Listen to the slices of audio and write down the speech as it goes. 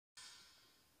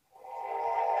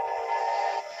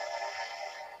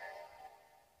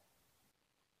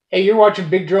Hey, you're watching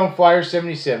Big Drone Flyer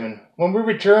 77. When we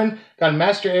return, got a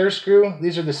Master AirScrew.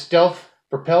 These are the Stealth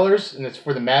Propellers, and it's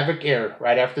for the Mavic Air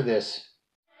right after this.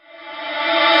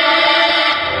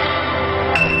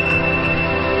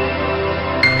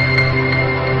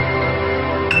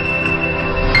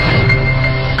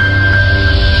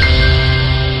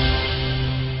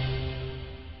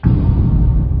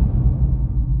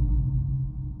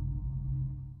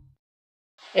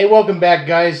 Hey, welcome back,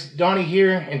 guys. Donnie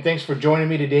here, and thanks for joining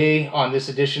me today on this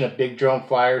edition of Big Drone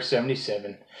Flyer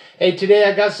 77. Hey, today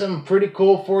I got something pretty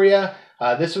cool for you.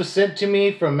 This was sent to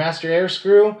me from Master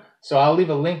AirScrew, so I'll leave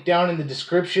a link down in the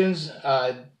descriptions.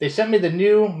 They sent me the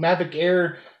new Mavic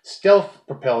Air Stealth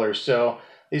Propellers. So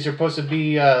these are supposed to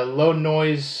be low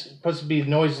noise,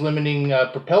 noise limiting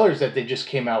propellers that they just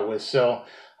came out with. So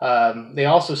they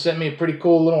also sent me a pretty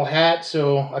cool little hat,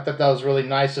 so I thought that was really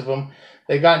nice of them.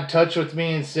 They got in touch with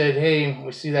me and said, hey,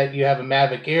 we see that you have a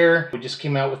Mavic Air. We just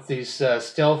came out with these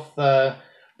stealth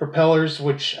propellers,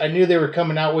 which I knew they were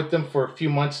coming out with them for a few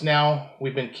months now.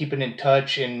 We've been keeping in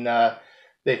touch, and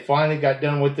they finally got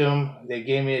done with them. They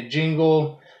gave me a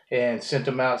jingle and sent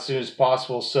them out as soon as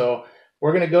possible. So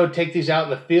we're going to go take these out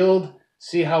in the field,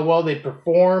 see how well they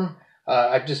perform.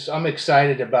 I'm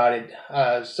excited about it.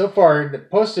 So far, they're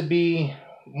supposed to be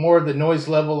more of the noise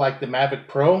level like the Mavic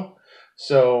Pro.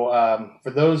 So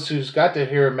for those who's got to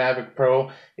hear a Mavic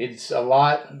Pro, it's a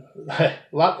lot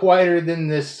quieter than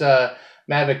this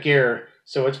Mavic Air.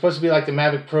 So it's supposed to be like the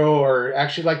Mavic Pro, or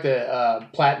actually like the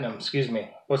Platinum, excuse me. It's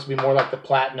supposed to be more like the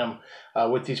Platinum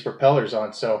with these propellers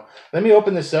on. So let me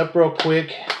open this up real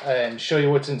quick and show you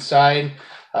what's inside.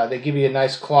 They give you a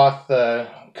nice cloth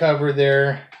cover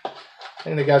there.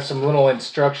 And they got some little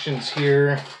instructions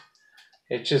here.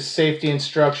 It's just safety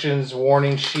instructions,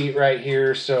 warning sheet right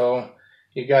here. So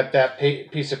you got that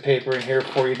piece of paper in here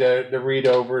for you to read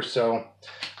over. So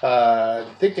I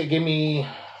think they gave me,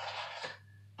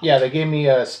 they gave me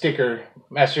a sticker,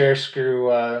 Master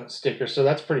AirScrew sticker. So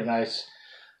that's pretty nice.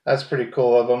 That's pretty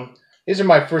cool of them. These are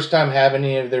my first time having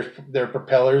any of their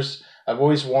propellers. I've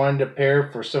always wanted a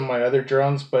pair for some of my other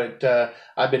drones, but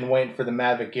I've been waiting for the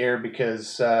Mavic Air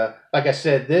because, like I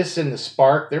said, this and the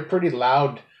Spark, they're pretty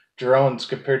loud drones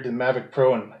compared to the Mavic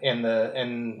Pro and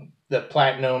the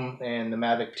Platinum and the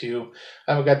Mavic 2.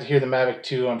 I haven't got to hear the Mavic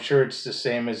 2. I'm sure it's the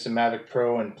same as the Mavic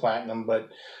Pro and Platinum, but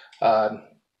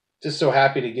just so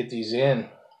happy to get these in.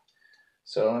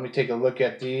 So let me take a look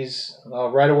at these.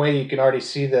 Right away, you can already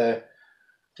see the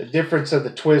difference of the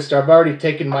twist. I've already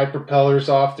taken my propellers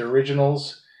off, the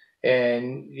originals,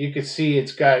 and you can see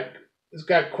it's got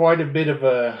quite a bit of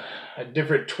a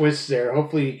different twist there.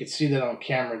 Hopefully you can see that on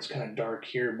camera. It's kind of dark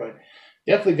here, but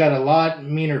definitely got a lot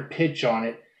meaner pitch on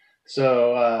it.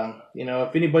 So, you know,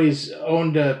 if anybody's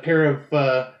owned a pair of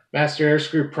Master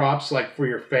AirScrew props, like for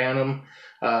your Phantom,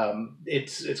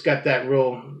 it's got that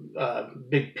real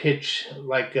big pitch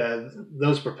like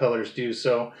those propellers do.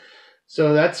 So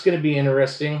that's going to be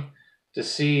interesting to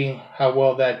see how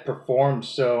well that performs.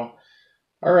 So,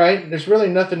 all right, there's really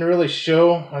nothing to really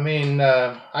show. I mean,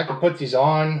 I can put these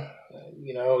on.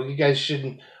 You know, you guys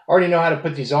should already know how to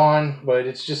put these on, but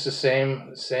it's just the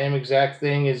same exact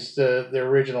thing as the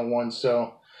original one.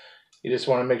 So you just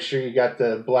want to make sure you got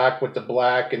the black with the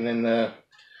black, and then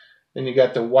you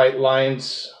got the white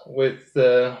lines with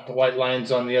the white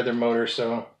lines on the other motor.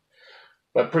 So,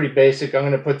 but pretty basic. I'm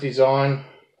going to put these on,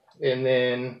 and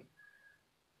then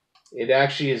it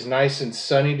actually is nice and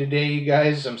sunny today, you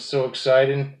guys. I'm so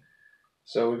excited.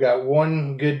 So we got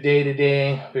one good day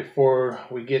today before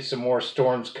we get some more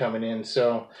storms coming in.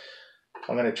 So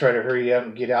I'm going to try to hurry up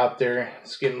and get out there.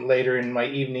 It's getting later in my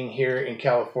evening here in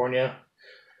California.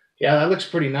 Yeah, that looks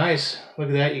pretty nice. Look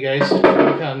at that, you guys.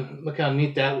 Look how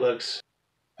neat that looks.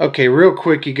 Okay, real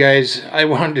quick, you guys, I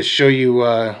wanted to show you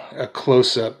a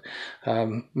close-up.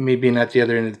 Me being at the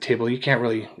other end of the table, you can't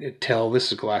really tell. This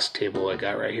is a glass table I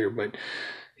got right here, but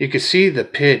you can see the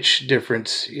pitch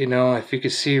difference. You know, if you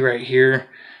can see right here,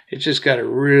 it's just got a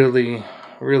really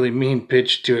mean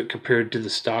pitch to it compared to the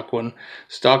stock one.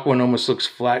 Stock one almost looks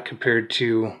flat compared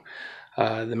to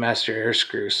the Master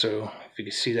AirScrew. So if you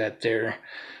can see that there.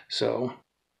 So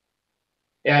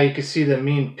yeah, you can see the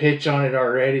mean pitch on it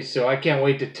already. So I can't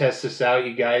wait to test this out,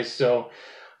 you guys. So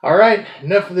all right,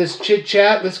 enough of this chit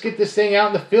chat. Let's get this thing out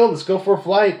in the field. Let's go for a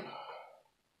flight.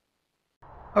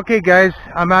 Okay guys,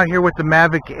 I'm out here with the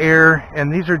Mavic Air,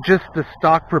 and these are just the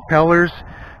stock propellers.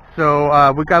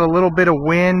 So we got a little bit of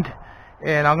wind,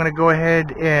 and I'm going to go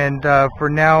ahead and for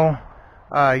now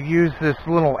use this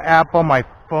little app on my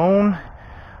phone.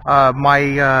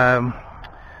 My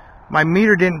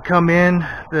meter didn't come in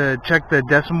to check the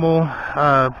decimal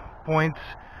points,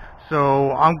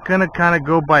 So I'm gonna kind of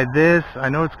go by this. I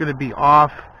know it's gonna be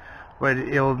off, but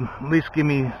it'll at least give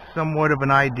me somewhat of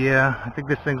an idea. I think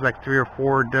this thing's like 3 or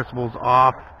 4 decibels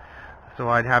off, so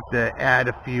I'd have to add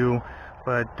a few,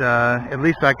 but at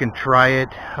least I can try it.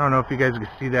 I don't know if you guys can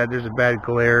see that. There's a bad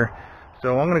glare,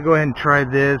 so I'm gonna go ahead and try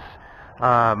this,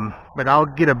 but I'll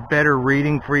get a better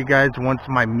reading for you guys once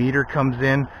my meter comes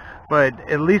in. But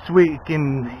at least we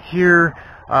can hear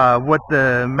what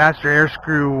the Master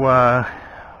AirScrew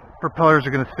propellers are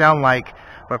going to sound like.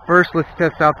 But first, let's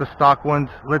test out the stock ones.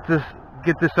 Let's just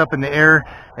get this up in the air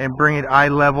and bring it eye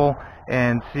level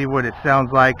and see what it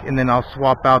sounds like, and then I'll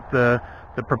swap out the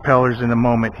propellers in a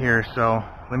moment here. So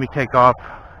let me take off.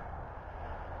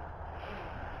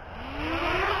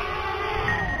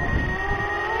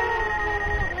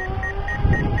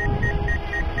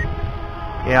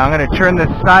 Yeah, I'm going to turn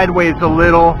this sideways a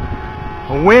little.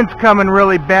 The wind's coming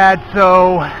really bad,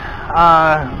 so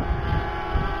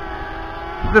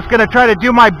just going to try to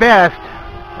do my best.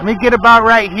 Let me get about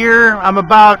right here. I'm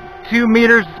about 2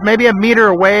 meters, maybe a meter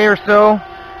away or so.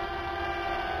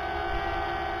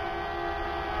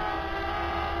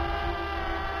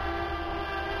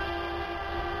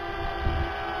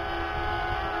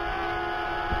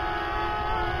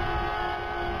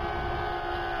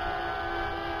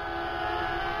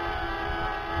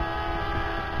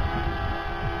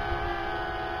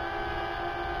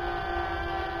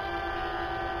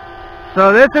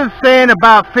 So this is saying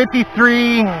about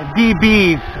 53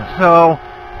 dBs. So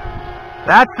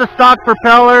that's the stock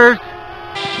propellers.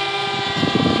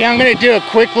 Okay, I'm going to do a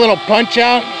quick little punch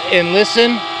out and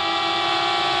listen.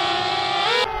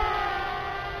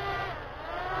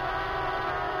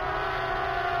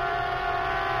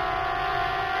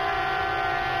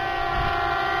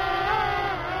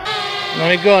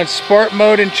 Let me go in sport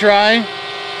mode and try.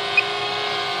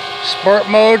 Sport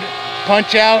mode,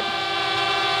 punch out.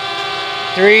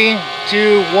 3,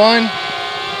 2, 1.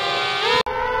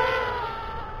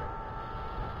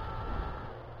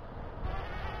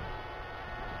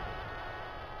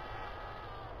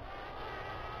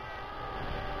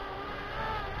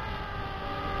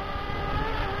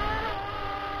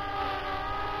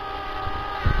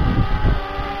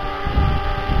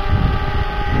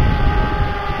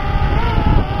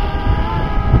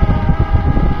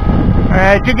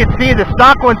 As you can see, the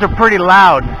stock ones are pretty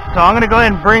loud, so I'm going to go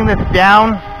ahead and bring this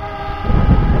down.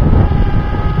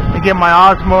 Let me get my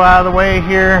Osmo out of the way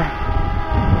here.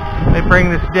 Let me bring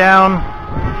this down.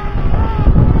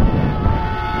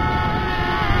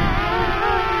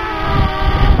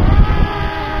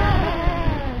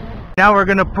 Now we're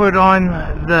going to put on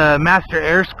the Master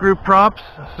AirScrew props,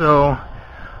 so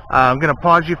I'm going to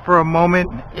pause you for a moment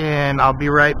and I'll be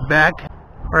right back.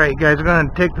 Alright guys, I'm going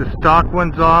to take the stock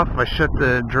ones off. I shut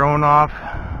the drone off.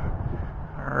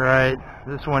 Alright,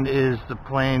 this one is the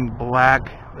plain black.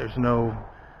 There's no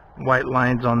white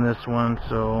lines on this one,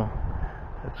 so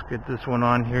let's get this one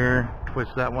on here.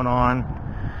 Twist that one on.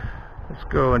 Let's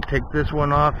go and take this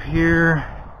one off here.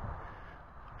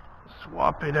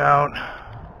 Swap it out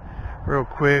real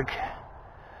quick.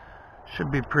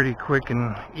 Should be pretty quick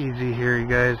and easy here, you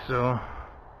guys, so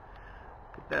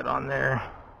get that on there.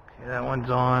 Okay, that one's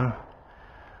on.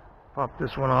 Pop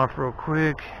this one off real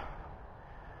quick.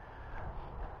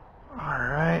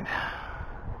 Alright.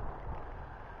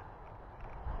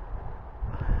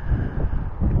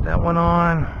 Get that one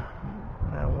on.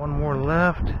 One more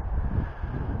left.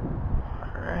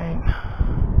 Alright.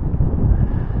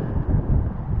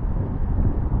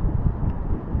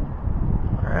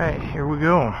 Alright, here we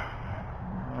go.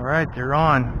 Alright, they're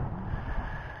on.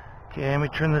 Okay, let me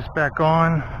turn this back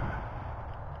on.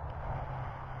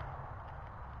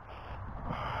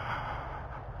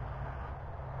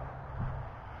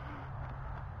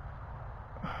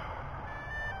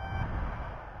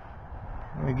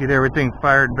 Let me get everything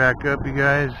fired back up, you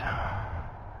guys.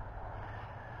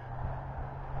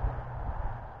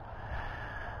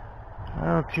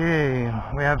 Okay,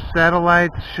 we have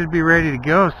satellites, should be ready to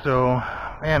go, so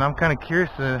man, I'm kind of curious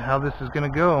how this is going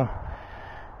to go.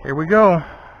 Here we go.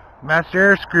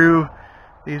 Master AirScrew.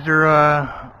 These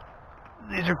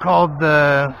are called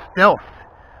the Stealth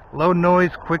Low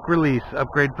Noise Quick Release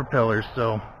Upgrade Propellers.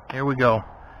 So here we go.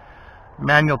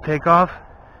 Manual takeoff.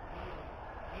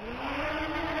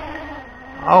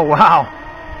 Oh wow,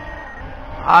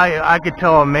 I could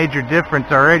tell a major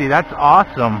difference already. That's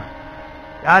awesome.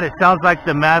 God, it sounds like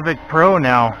the Mavic Pro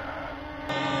now.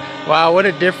 Wow, what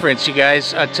a difference, you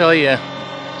guys. I tell you,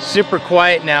 super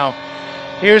quiet now.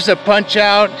 Here's a punch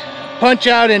out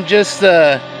in just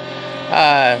the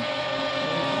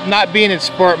not being in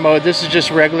sport mode. This is just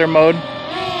regular mode.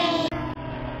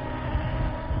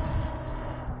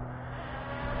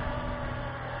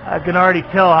 I can already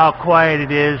tell how quiet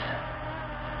it is.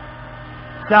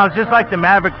 Sounds just like the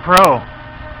Mavic Pro.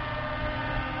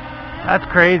 That's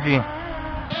crazy.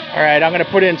 Alright, I'm going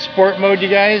to put it in sport mode, you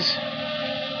guys.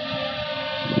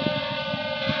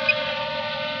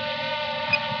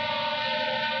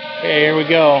 Okay, here we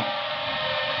go.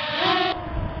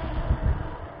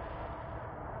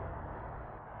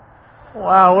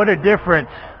 Wow, what a difference.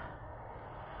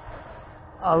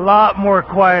 A lot more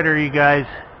quieter, you guys.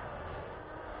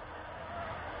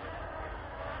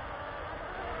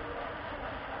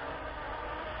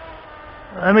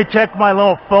 Let me check my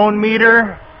little phone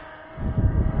meter.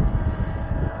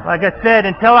 Like I said,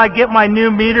 until I get my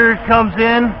new meter comes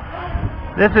in,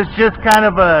 this is just kind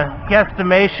of a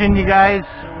guesstimation, you guys,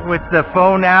 with the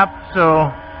phone app.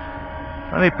 So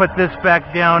let me put this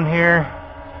back down here.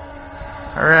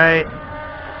 All right.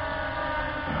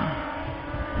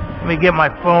 Let me get my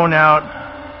phone out.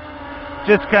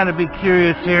 Just kind of be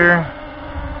curious here.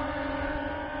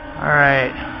 All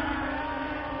right.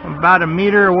 I'm about a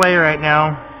meter away right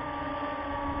now.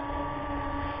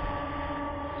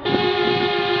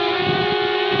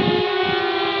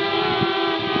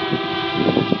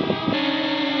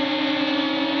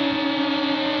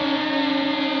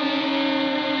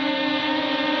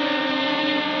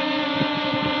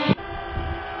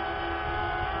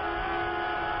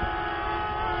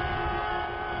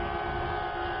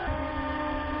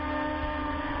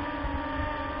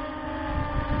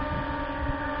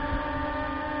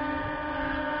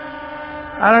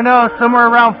 I don't know, somewhere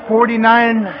around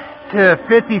 49 to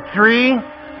 53,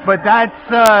 but that's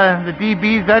the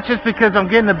dBs. That's just because I'm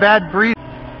getting a bad breeze.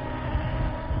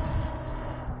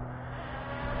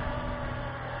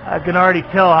 I can already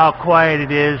tell how quiet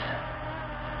it is.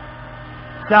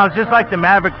 Sounds just like the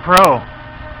Mavic Pro.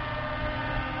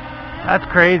 That's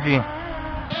crazy.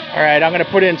 Alright, I'm going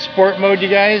to put it in sport mode, you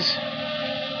guys.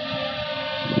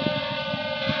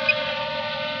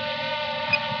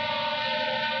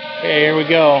 Okay, here we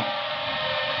go.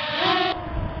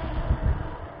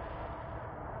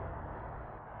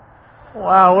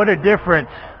 Wow, what a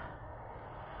difference.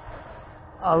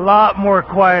 A lot more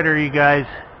quieter, you guys.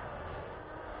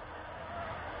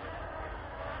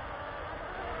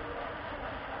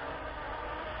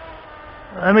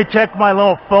 Let me check my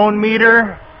little phone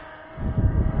meter.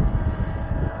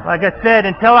 Like I said,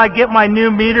 until I get my new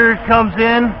meter comes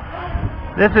in,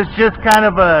 this is just kind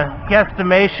of a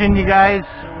guesstimation, you guys,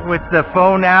 with the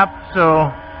phone app.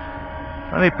 So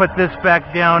let me put this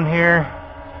back down here.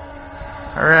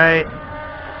 All right.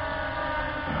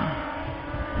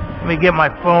 Let me get my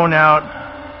phone out.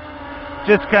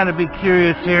 Just kind of be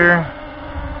curious here.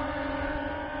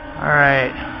 All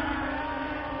right.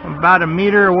 I'm about a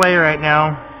meter away right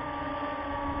now.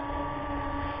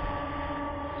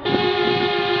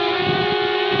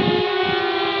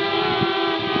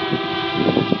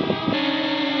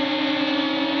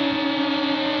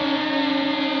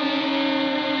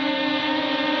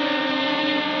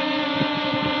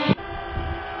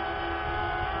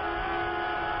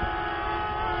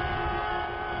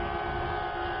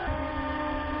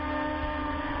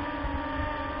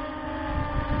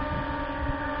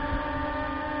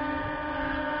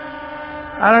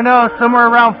 I don't know, somewhere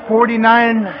around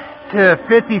 49 to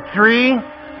 53,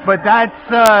 but that's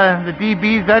the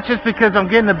dBs. That's just because I'm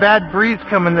getting a bad breeze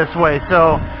coming this way.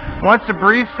 So once the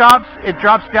breeze stops, it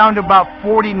drops down to about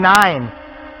 49.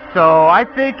 So I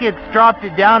think it's dropped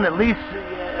it down at least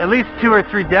 2 or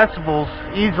 3 decibels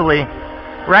easily.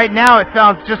 Right now it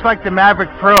sounds just like the Mavic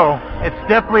Pro. It's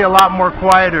definitely a lot more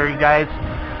quieter, you guys.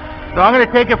 So I'm going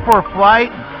to take it for a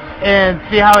flight and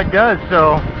see how it does.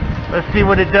 So let's see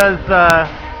what it does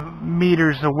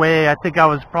meters away. I think I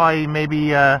was probably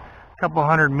maybe a couple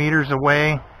hundred meters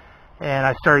away, and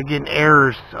I started getting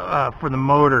errors for the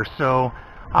motor. So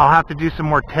I'll have to do some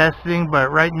more testing,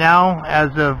 but right now,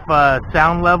 as of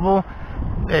sound level,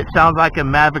 it sounds like a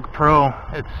Mavic Pro.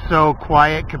 It's so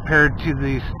quiet compared to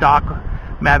the stock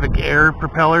Mavic Air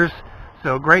propellers.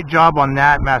 So great job on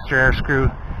that, Master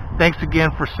AirScrew. Thanks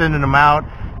again for sending them out.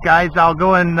 Guys, I'll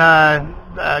go and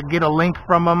get a link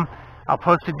from them. I'll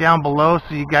post it down below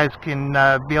so you guys can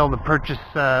be able to purchase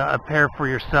a pair for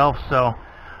yourself. So,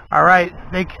 alright,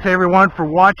 thank you to everyone for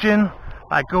watching.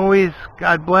 Like always,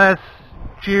 God bless,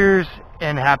 cheers,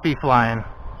 and happy flying.